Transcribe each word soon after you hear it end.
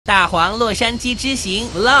大黄洛杉矶之行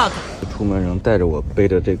Vlog。出门仍带着我背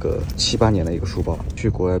着这个7、8年的一个书包，去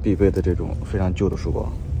国外必备的这种非常旧的书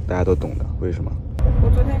包，大家都懂的。为什么？我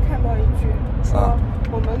昨天看到一句说，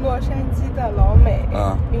我们洛杉矶的老美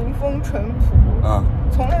民风淳朴，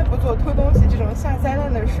从来不做偷东西这种下灾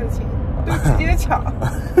难的事情，都直接抢。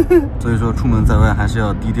所以说出门在外还是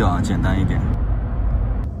要低调啊，简单一点。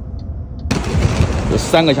有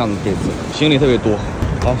3个箱子这次，行李特别多。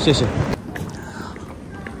好，谢谢。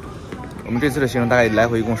我们这次的行程大概来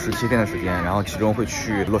回一共17天的时间，然后其中会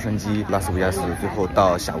去洛杉矶、拉斯维加斯，最后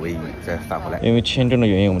到夏威夷再返回来。因为签证的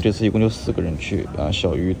原因，我们这次一共就4个人去啊，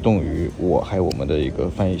小鱼、冻鱼、我还有我们的一个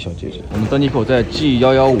翻译小姐姐。我们登机口在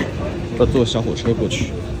G115，要坐小火车过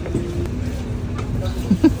去。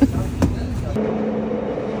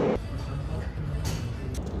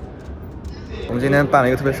我们今天办了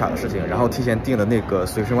一个特别傻的事情，然后提前订的那个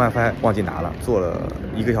随身 WiFi 忘记拿了，坐了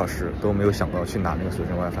1个小时都没有想到去拿那个随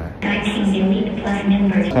身 WiFi。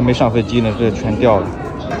还没上飞机呢，这全掉了。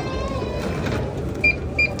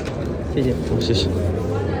谢谢，谢谢。你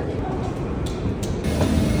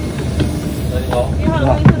好，你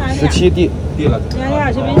好，17递了。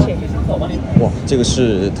212这边写。哇，这个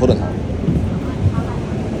是头等舱。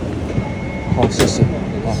好，谢谢。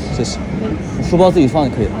好，谢谢。书包自己放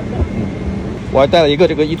就可以了。我还带了一个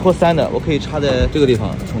这个1拖3的，我可以插在这个地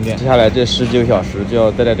方充电。接下来这10几个小时就要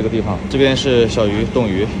待在这个地方。这边是小鱼、冻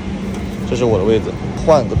鱼，这是我的位置。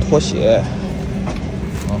换个拖鞋，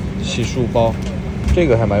洗漱包，这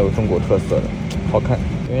个还蛮有中国特色的，好看。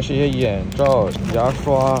这边是一些眼罩、牙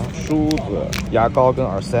刷、梳子、牙膏跟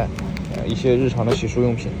耳塞，一些日常的洗漱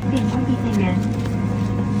用品。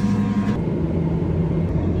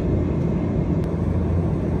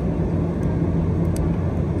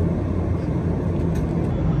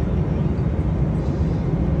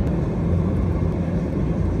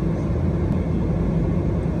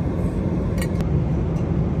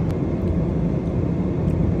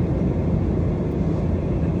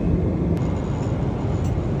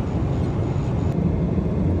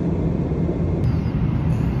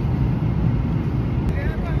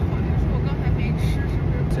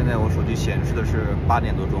现在我手机显示的是8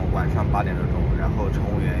点多钟，晚上8点多钟，然后乘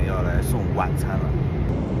务员要来送晚餐了。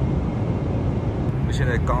我们现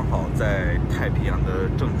在刚好在太平洋的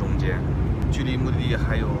正中间，距离目的地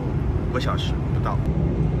还有5个小时不到。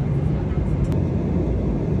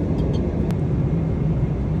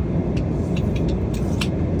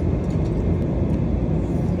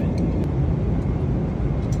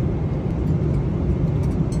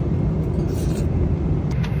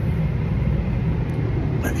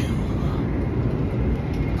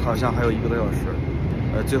好像还有1个多小时，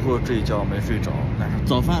最后这一觉没睡着。但是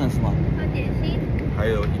早饭了是吗？喝点心。还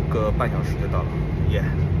有1个半小时就到了，耶，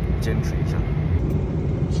坚持一下。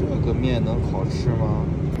这个面能好吃吗？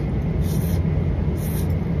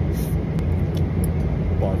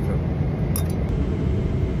不好吃。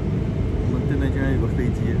我们对面竟然有个飞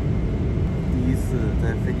机，第一次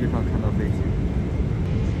在飞机上看到飞机。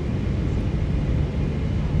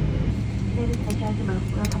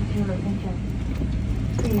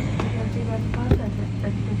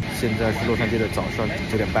现在是洛杉矶的早上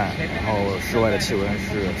9点半，然后室外的气温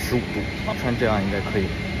是15度，穿这样应该可以。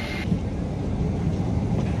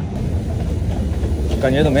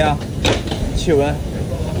感觉怎么样？气温？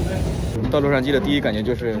到洛杉矶的第一感觉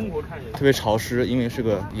就是特别潮湿，因为是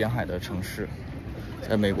个沿海的城市，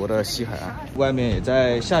在美国的西海岸，外面也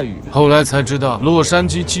在下雨。后来才知道，洛杉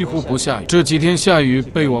矶几乎不下雨，这几天下雨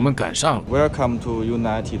被我们赶上了。Welcome to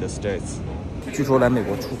United States。据说来美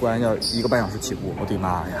国出关要1个半小时起步，我的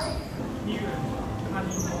妈呀！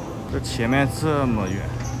这前面这么远，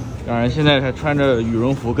两人现在还穿着羽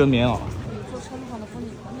绒服跟棉袄。坐车路上的风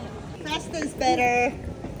景可美了。Faster is better。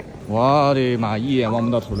我的妈，一眼望不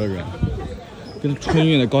到头的人，跟春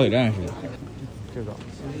运的高铁站似的。这个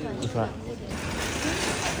不帅。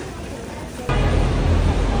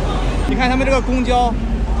你看他们这个公交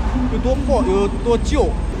有多破，有多旧。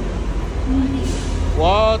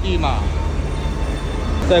我的妈！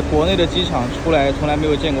在国内的机场出来，从来没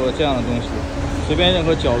有见过这样的东西，随便任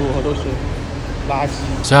何角落都是垃圾。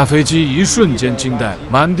下飞机一瞬间惊呆了，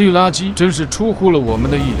满地垃圾，真是出乎了我们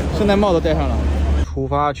的意料。圣诞帽都戴上了，出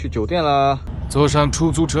发去酒店了。坐上出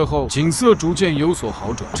租车后，景色逐渐有所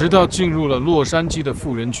好转，直到进入了洛杉矶的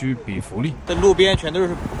富人区比弗利。这路边全都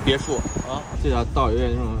是别墅啊，这条道有点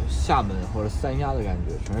那种厦门或者三亚的感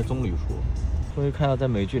觉，全是棕榈树。终于看到在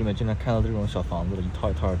美剧里面经常看到这种小房子的一套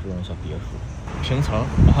一套这种小别墅，平层。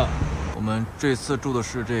我们这次住的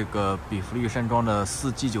是这个比弗利山庄的4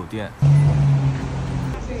季酒店。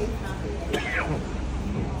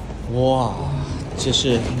哇，这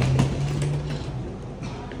是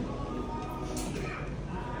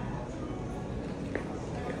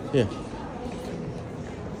耶。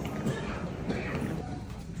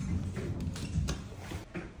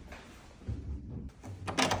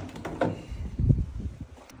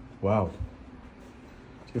哇哦，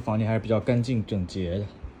这个房间还是比较干净整洁的。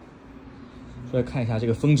出来看一下这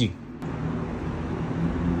个风景，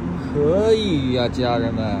可以呀，家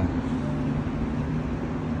人们，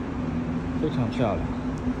非常漂亮。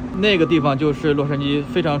那个地方就是洛杉矶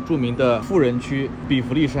非常著名的富人区比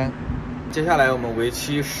弗利山。接下来我们为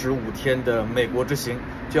期15天的美国之行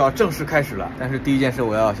就要正式开始了，但是第一件事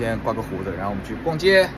我要先刮个胡子，然后我们去逛街。